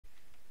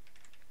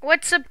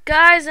What's up,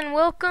 guys, and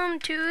welcome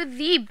to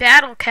the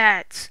Battle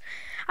Cats.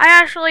 I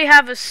actually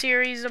have a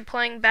series of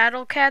playing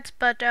Battle Cats,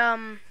 but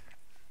I'm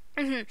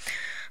playing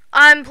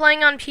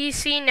on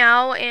PC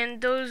now,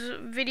 and those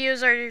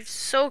videos are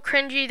so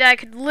cringy that I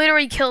could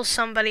literally kill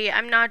somebody.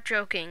 I'm not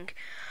joking.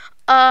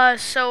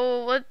 If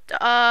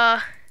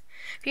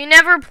you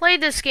never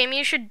played this game,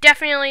 you should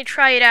definitely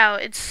try it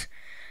out. It's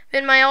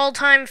been my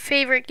all-time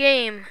favorite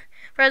game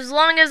for as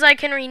long as I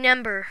can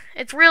remember.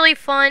 It's really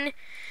fun.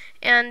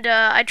 And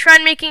I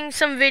tried making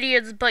some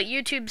videos, but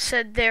YouTube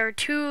said they're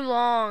too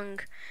long,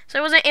 so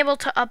I wasn't able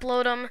to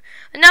upload them.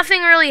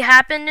 Nothing really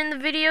happened in the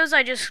videos.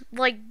 I just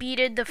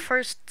beated the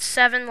first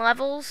 7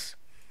 levels,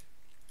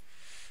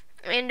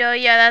 and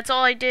yeah, that's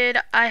all I did.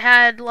 I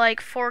had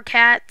 4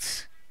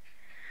 cats.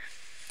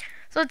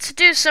 So let's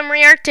do some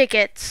rare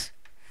tickets.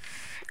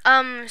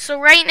 So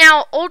right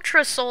now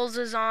Ultra Souls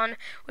is on,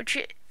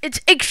 which it's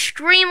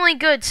extremely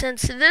good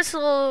since this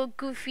little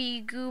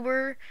goofy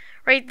goober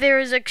right there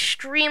is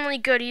extremely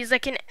good. He's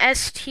like an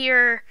S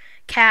tier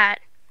cat.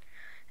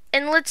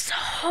 And let's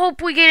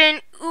hope we get an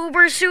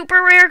uber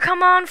super rare.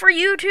 Come on for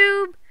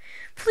YouTube.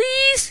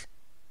 Please.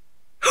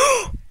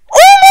 Oh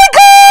my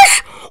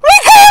gosh! We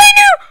got a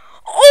new.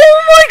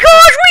 Oh my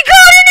gosh, we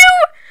got a new.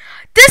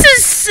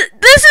 This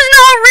is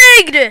not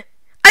rigged.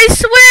 I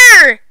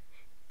swear.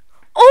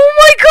 Oh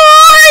my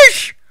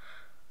gosh!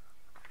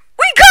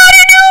 We got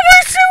an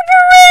uber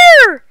super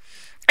rare.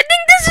 I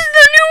think this is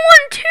the new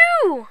one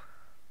too.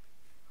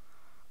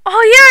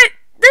 Oh yeah,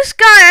 this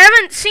guy, I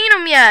haven't seen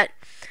him yet.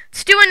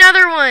 Let's do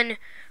another one.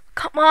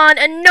 Come on,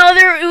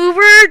 another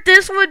Uber?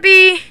 This would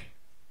be...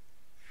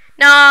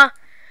 Nah.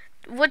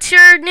 What's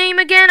your name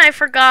again? I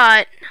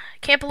forgot. I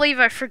can't believe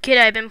I forget.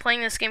 I've been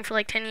playing this game for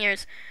like 10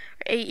 years.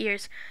 Or 8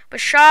 years.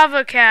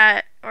 Bashava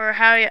Cat, or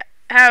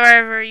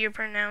however you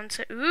pronounce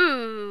it.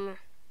 Ooh.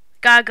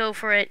 Gotta go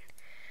for it.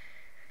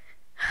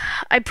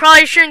 I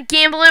probably shouldn't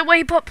gamble it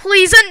away, but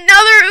please,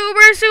 another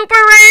Uber super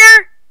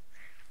rare!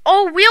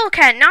 Oh,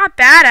 Wheelcat, not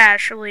bad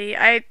actually.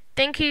 I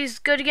think he's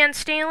good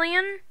against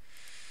Alien.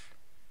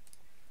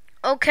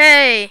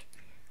 Okay.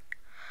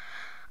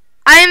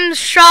 I'm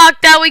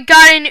shocked that we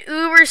got an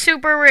Uber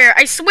super rare.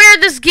 I swear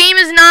this game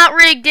is not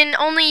rigged and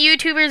only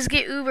YouTubers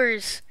get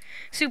Ubers.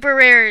 Super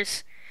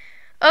rares.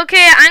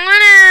 Okay,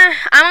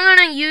 I'm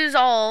gonna use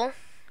all.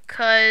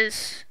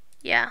 'Cause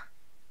yeah.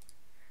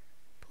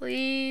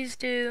 Please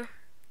do.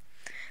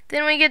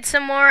 Then we get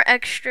some more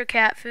extra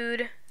cat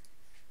food.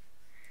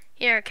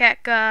 Here,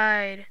 cat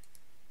guide.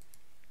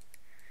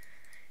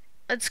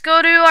 Let's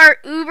go to our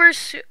Uber.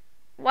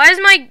 Why is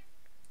my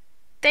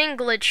thing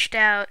glitched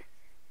out?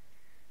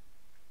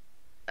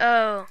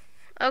 Oh,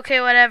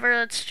 okay, whatever.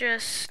 Let's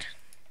just.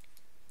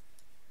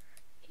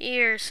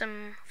 Here,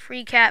 some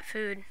free cat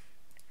food.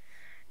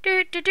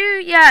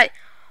 Yeah.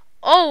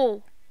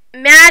 Oh,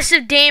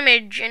 massive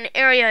damage and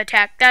area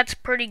attack. That's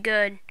pretty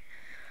good.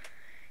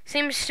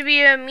 Seems to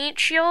be a meat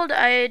shield.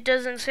 It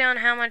doesn't say on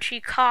how much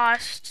he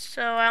costs,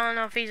 so I don't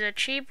know if he's a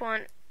cheap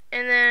one.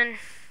 And then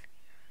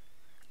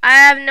I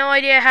have no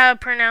idea how to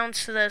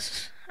pronounce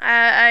this.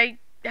 I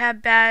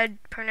have bad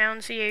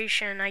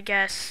pronunciation, I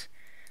guess.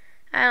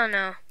 I don't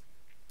know.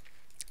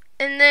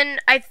 And then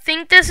I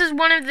think this is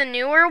one of the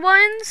newer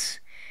ones.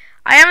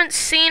 I haven't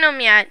seen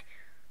them yet.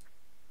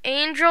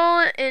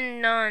 Angel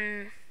and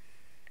Nun.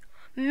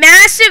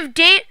 Massive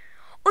damage.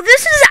 Well,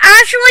 this is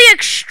actually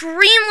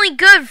extremely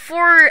good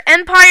for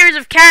Empires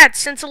of Cats,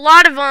 since a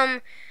lot of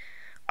them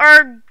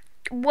are,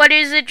 what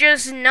is it,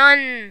 just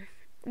nun,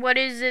 what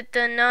is it,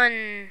 the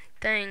nun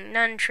thing,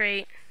 nun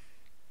trait.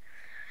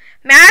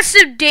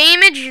 Massive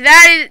damage,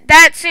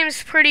 that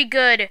seems pretty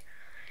good.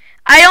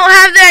 I don't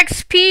have the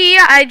XP,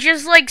 I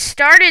just,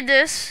 started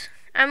this.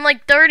 I'm,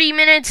 30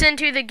 minutes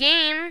into the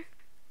game.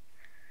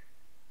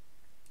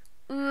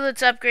 Ooh,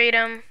 let's upgrade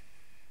him.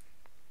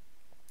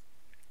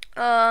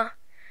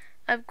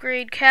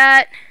 Upgrade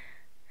cat.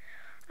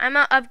 I'm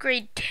gonna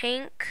upgrade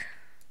tank.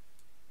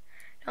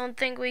 Don't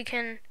think we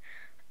can.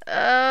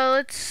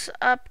 Let's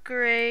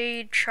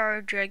upgrade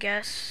charge, I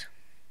guess.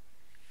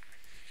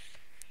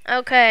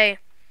 Okay.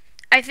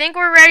 I think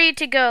we're ready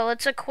to go.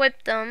 Let's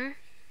equip them.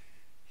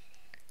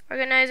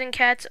 Organizing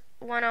cats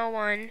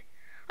 101.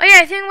 Oh yeah,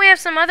 I think we have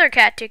some other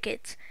cat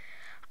tickets.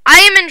 I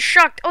am in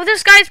shock. Oh,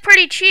 this guy's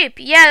pretty cheap.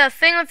 Yeah, the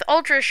thing with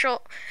Ultra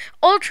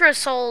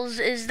Souls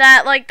is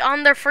that,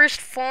 on their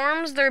first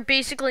forms, they're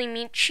basically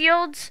meat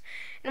shields.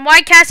 And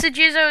why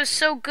Casagizo is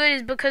so good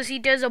is because he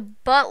does a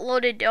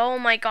buttload of... Oh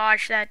my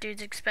gosh, that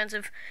dude's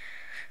expensive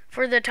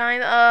for the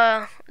time.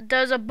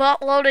 Does a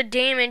buttload of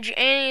damage,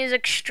 and he's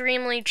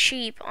extremely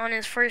cheap on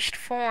his first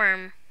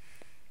form.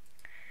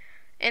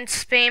 And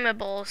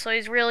spammable, so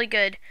he's really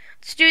good.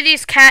 Let's do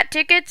these cat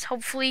tickets.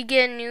 Hopefully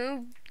get a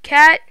new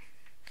cat.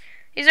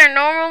 These are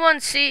normal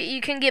ones. See,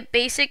 you can get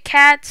basic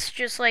cats,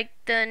 just like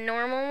the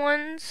normal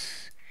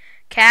ones.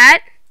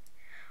 Cat.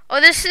 Oh,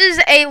 this is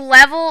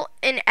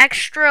an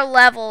extra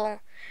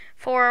level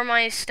for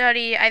my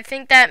study. I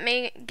think that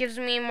gives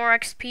me more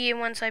XP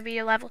once I beat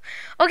a level.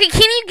 Okay,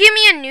 can you give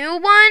me a new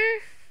one?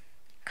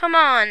 Come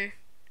on.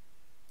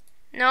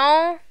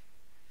 No?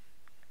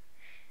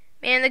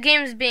 Man, the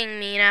game's being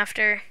mean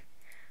after.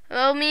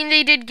 Well, I mean,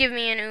 they did give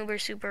me an uber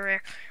super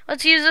rare.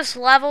 Let's use this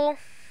level.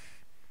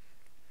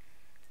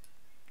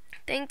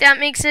 Think that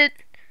makes it.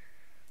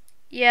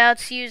 Yeah,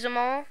 let's use them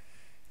all.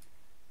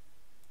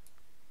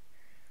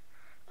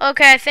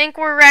 Okay, I think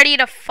we're ready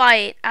to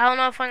fight. I don't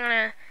know if I'm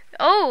gonna.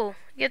 Oh,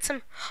 get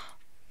some.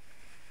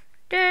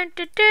 Dun,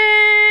 dun,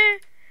 dun,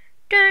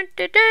 dun,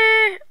 dun,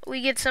 dun.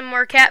 We get some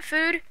more cat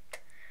food.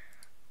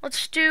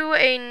 Let's do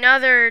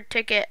another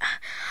ticket.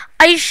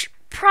 I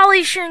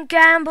probably shouldn't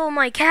gamble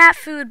my cat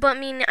food, but I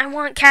mean, I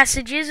want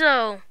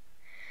Casagizzo.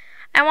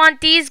 I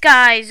want these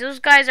guys. Those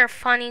guys are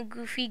funny,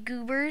 goofy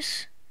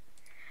goobers.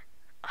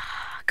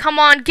 Come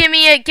on, give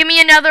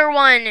me another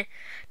one.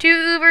 2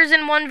 Ubers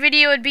in one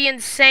video would be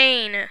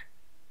insane.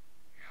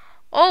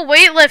 Oh,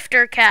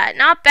 weightlifter cat.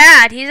 Not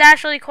bad. He's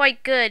actually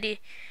quite good.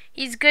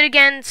 He's good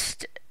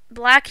against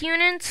black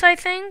units, I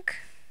think.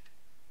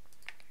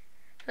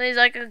 So he's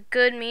like a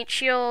good meat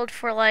shield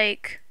for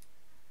like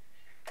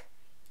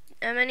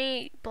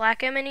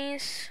black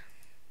enemies.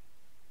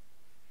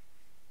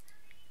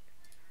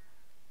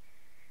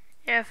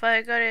 Yeah, if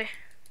I go to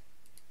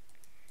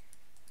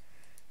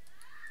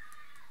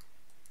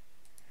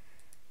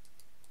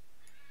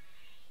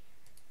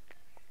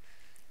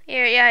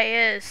here, yeah, he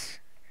is.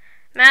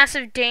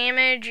 Massive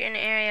damage and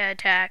area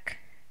attack.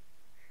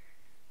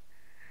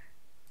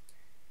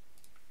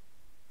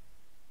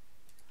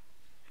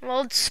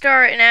 Well, let's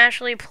start and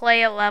actually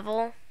play a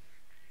level.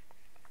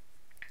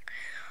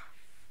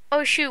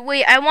 Oh shoot,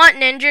 wait, I want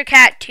Ninja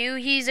Cat too.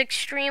 He's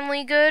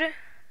extremely good.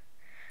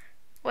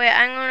 Wait,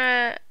 I'm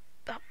gonna...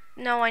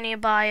 No, I need to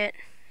buy it.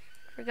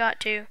 Forgot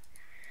to.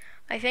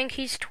 I think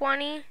he's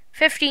 20.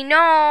 50,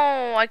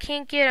 no! I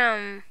can't get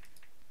him.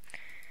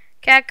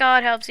 Cat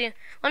God helps you.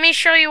 Let me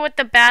show you what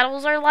the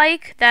battles are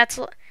like. That's...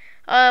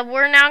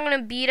 we're now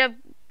gonna beat up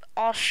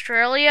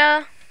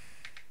Australia.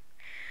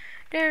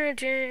 Dun,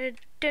 dun,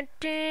 dun,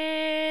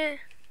 dun,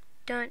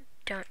 dun,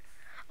 dun.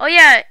 Oh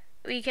yeah,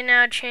 we can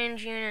now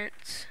change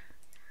units.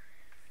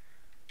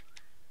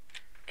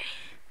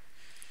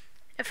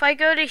 If I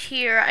go to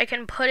here, I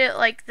can put it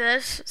like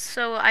this,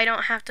 so I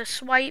don't have to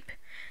swipe.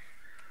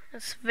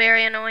 It's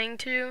very annoying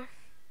too.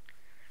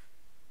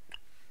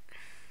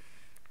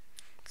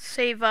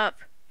 Save up.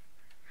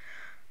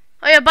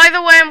 Oh yeah, by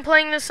the way, I'm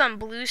playing this on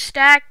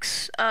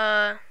BlueStacks.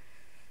 That's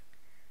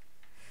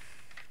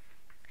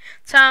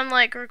how I'm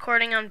like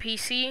recording on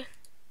PC.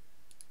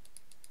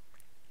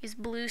 Use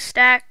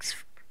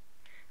BlueStacks.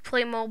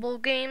 Play mobile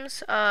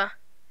games.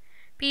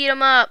 Beat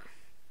him up.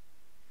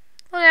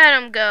 Look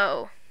at him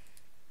go.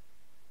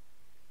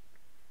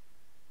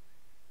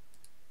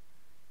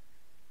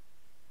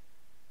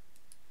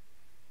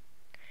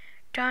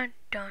 Dun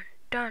dun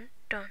dun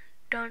dun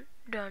dun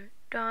dun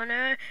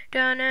dun dun dun dun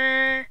dun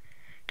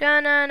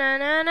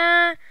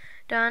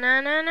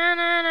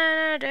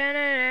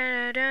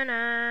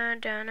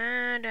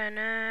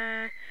dun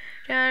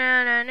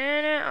dun.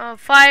 Oh,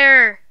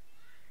 fire!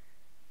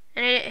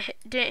 And it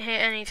didn't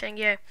hit anything.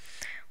 Yeah.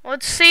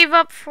 Let's save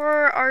up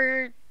for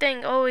our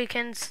thing. Oh, we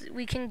can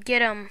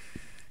get him.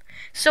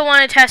 Still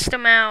want to test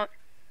him out.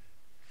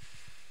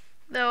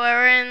 Though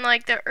we're in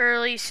like the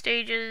early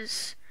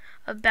stages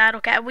of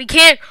Battle Cat. We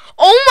can't.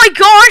 Oh my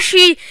gosh,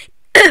 he.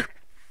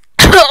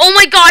 Oh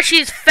my gosh,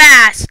 he's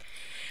fast.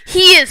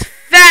 He is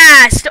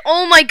fast.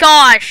 Oh my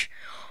gosh.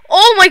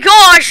 Oh my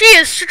gosh, he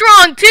is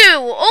strong too.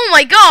 Oh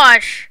my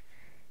gosh.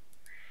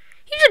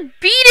 He just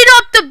beat it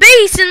up the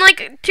base in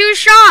like 2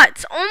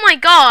 shots. Oh my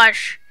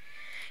gosh.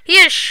 He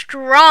is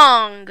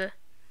strong.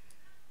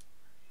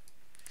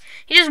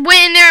 He just went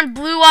in there and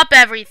blew up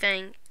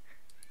everything.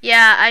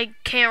 Yeah, I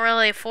can't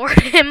really afford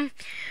him.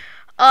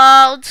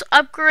 Let's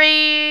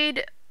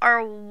upgrade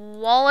our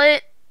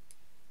wallet.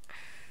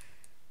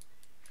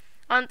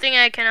 I don't think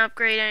I can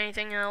upgrade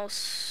anything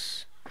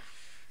else.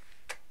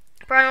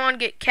 Probably want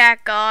to get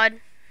Cat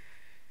God.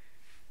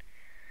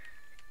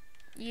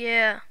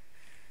 Yeah.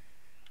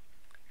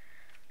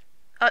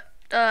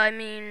 I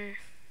mean...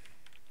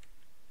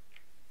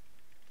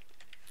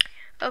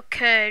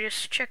 Okay,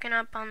 just checking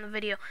up on the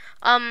video.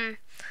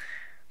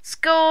 Let's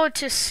go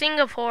to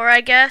Singapore, I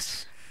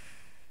guess.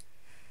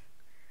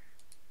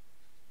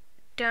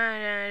 This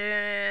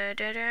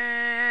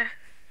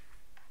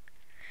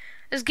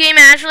game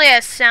actually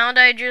has sound.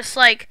 I just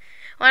like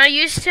when I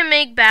used to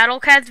make Battle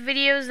Cats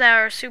videos that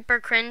are super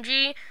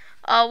cringy.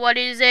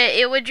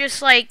 It would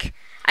just like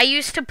I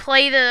used to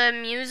play the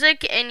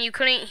music and you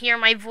couldn't hear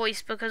my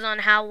voice because on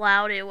how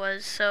loud it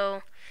was.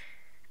 So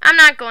I'm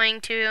not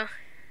going to.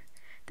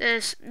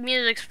 This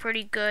music's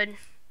pretty good.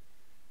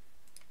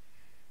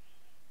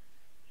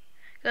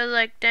 Goes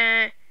like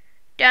da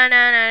da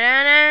da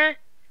da da.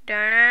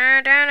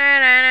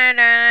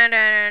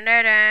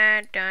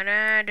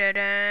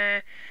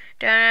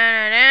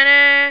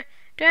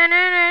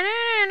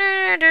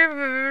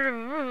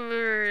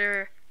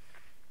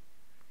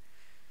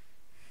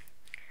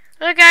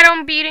 Look at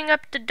him beating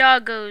up the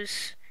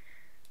doggos.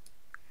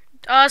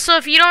 So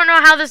if you don't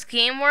know how this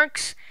game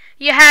works,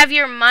 You have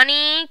your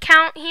money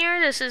count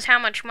here. This is how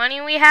much money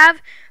we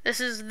have. This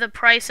is the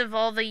price of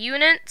all the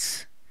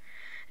units.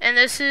 And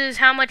this is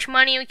how much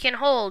money we can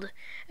hold.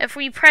 If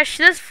we press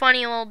this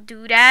funny little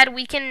doodad,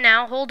 we can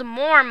now hold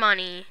more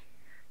money.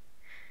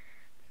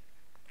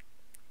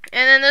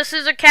 And then this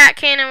is a cat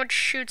cannon which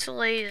shoots a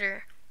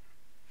laser.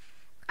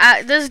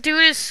 This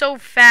dude is so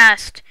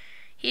fast.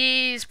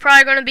 He's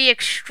probably going to be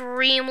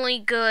extremely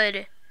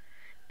good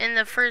in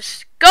the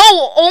first... Go!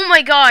 Oh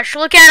my gosh,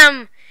 look at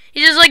him.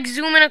 He's just like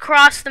zooming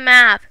across the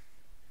map.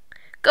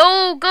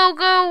 Go, go,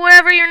 go,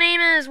 whatever your name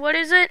is. What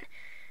is it?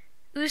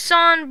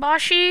 Usan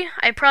Bashi?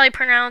 I probably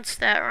pronounced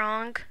that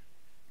wrong.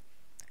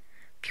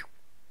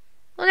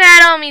 Look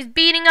at him, he's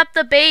beating up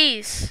the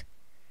base.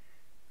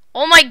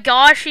 Oh my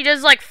gosh, he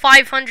does like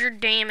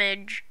 500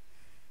 damage.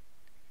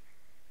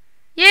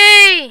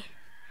 Yay!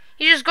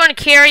 He's just going to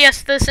carry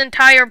us this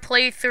entire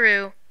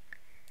playthrough.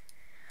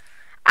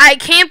 I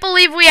can't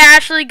believe we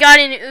actually got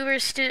an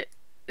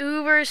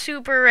uber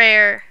super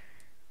rare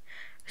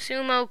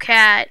Sumo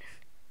Cat.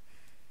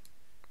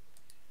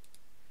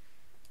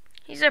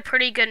 He's a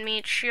pretty good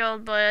meat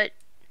shield, but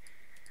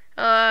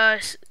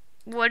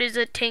what is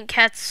it? Tank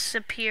Cat's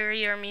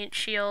superior meat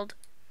shield.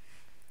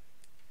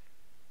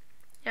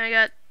 And I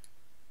got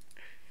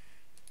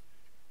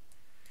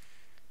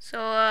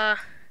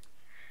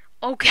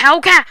oh, Cow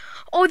Cat.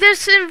 Oh,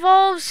 this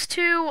involves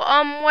to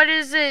what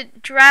is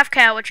it? Giraffe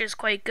Cat, which is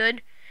quite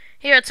good.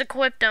 Here, let's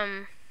equip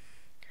him.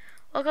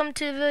 Welcome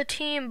to the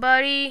team,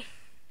 buddy.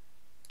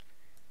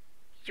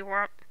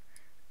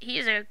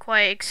 He's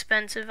quite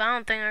expensive. I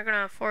don't think we're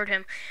gonna afford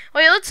him.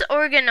 Wait, let's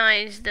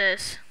organize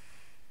this.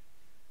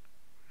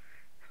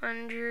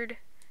 100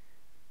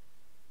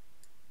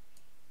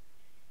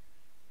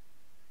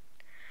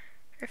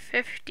 or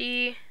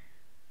 50.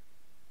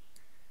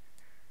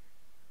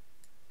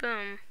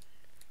 Boom.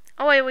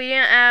 Oh wait, we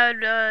didn't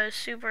add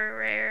super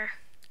rare.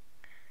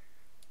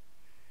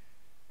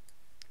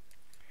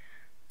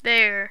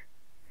 There.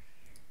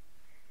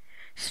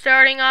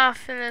 Starting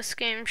off in this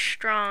game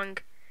strong.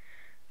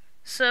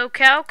 So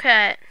Cow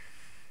Cat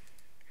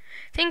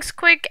thinks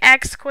quick,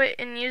 acts quick,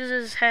 and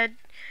uses head.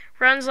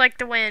 Runs like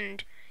the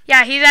wind.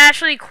 Yeah, he's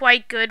actually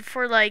quite good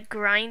for like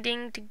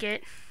grinding to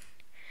get.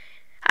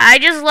 I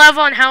just love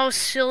on how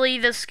silly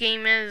this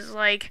game is.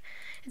 Like,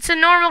 it's a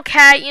normal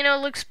cat, you know,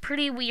 looks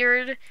pretty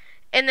weird.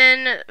 And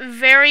then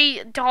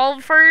very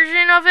dull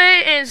version of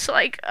it is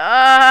like,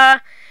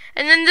 and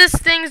then this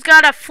thing's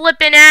got a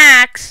flippin'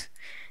 axe.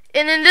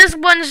 And then this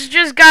one's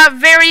just got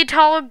very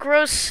tall,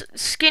 gross,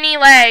 skinny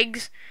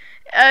legs.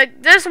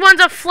 This one's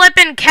a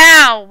flippin'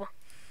 cow.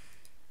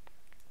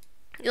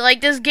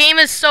 Like, this game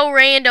is so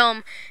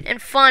random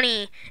and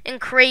funny and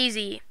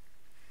crazy.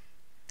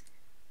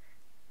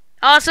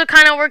 Also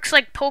kind of works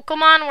like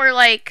Pokemon, where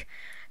like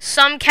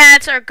some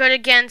cats are good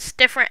against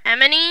different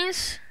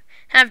enemies,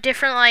 have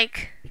different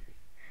like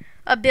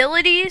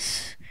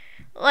abilities.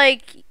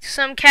 Like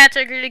some cats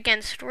are good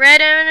against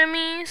red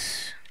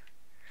enemies.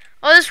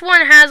 Oh, this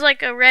one has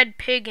like a red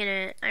pig in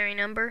it, I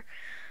remember.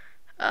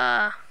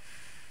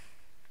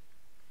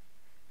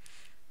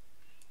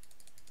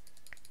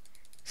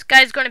 This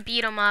guy's gonna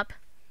beat him up.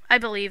 I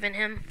believe in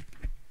him.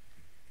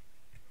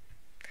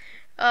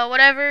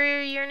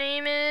 Whatever your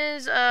name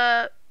is,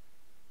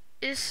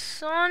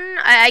 Ison?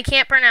 I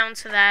can't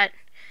pronounce that.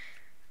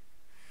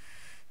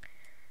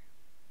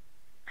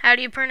 How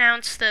do you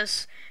pronounce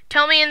this?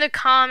 Tell me in the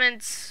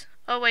comments.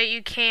 Oh wait,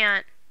 you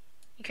can't.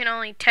 You can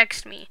only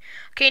text me.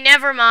 Okay,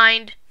 never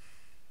mind.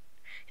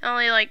 You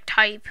only like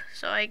type,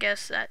 so I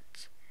guess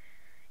that's...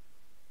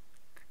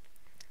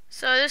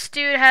 So this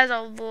dude has a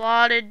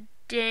lot of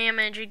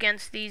damage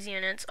against these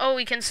units. Oh,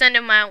 we can send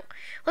him out.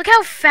 Look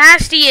how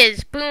fast he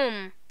is.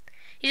 Boom.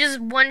 He's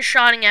just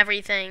one-shotting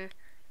everything.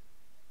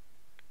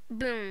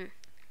 Boom.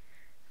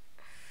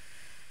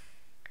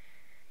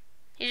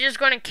 He's just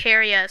going to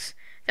carry us.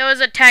 Though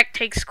his attack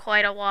takes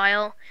quite a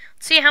while.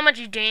 Let's see how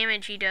much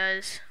damage he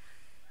does.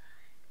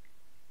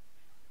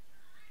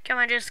 Come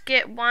on, just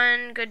get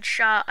one good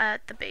shot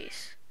at the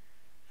base.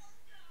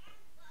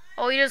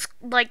 Oh, he does,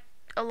 like,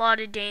 a lot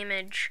of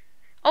damage.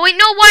 Oh, wait,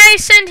 no, why did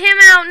I send him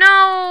out?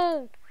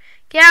 No!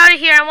 Get out of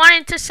here. I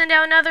wanted to send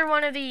out another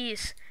one of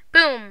these.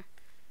 Boom.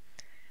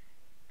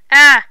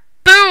 Ah,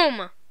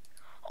 boom!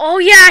 Oh,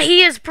 yeah,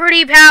 he is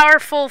pretty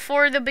powerful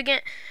for the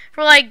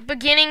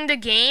beginning the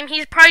game.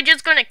 He's probably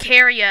just going to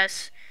carry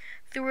us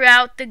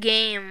throughout the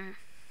game.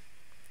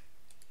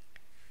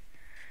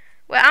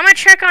 Well, I'm going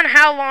to check on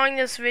how long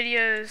this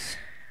video is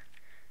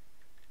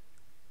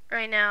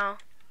right now.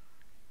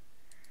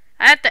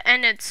 I have to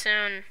end it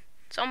soon.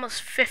 It's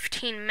almost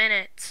 15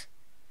 minutes.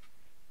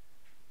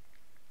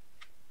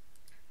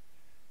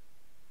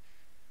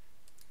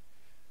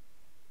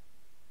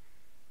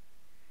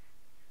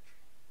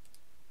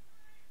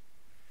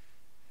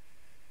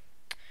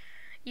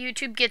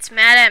 YouTube gets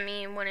mad at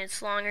me when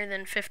it's longer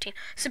than 15.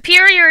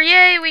 Superior,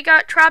 yay, we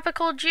got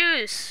tropical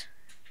juice.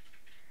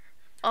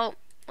 Oh,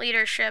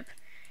 leadership.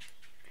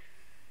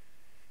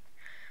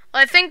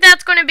 Well, I think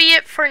that's going to be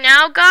it for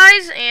now,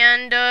 guys.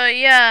 And,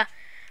 yeah,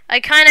 I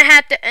kind of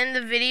had to end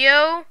the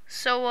video.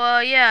 So,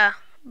 yeah.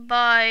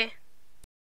 Bye.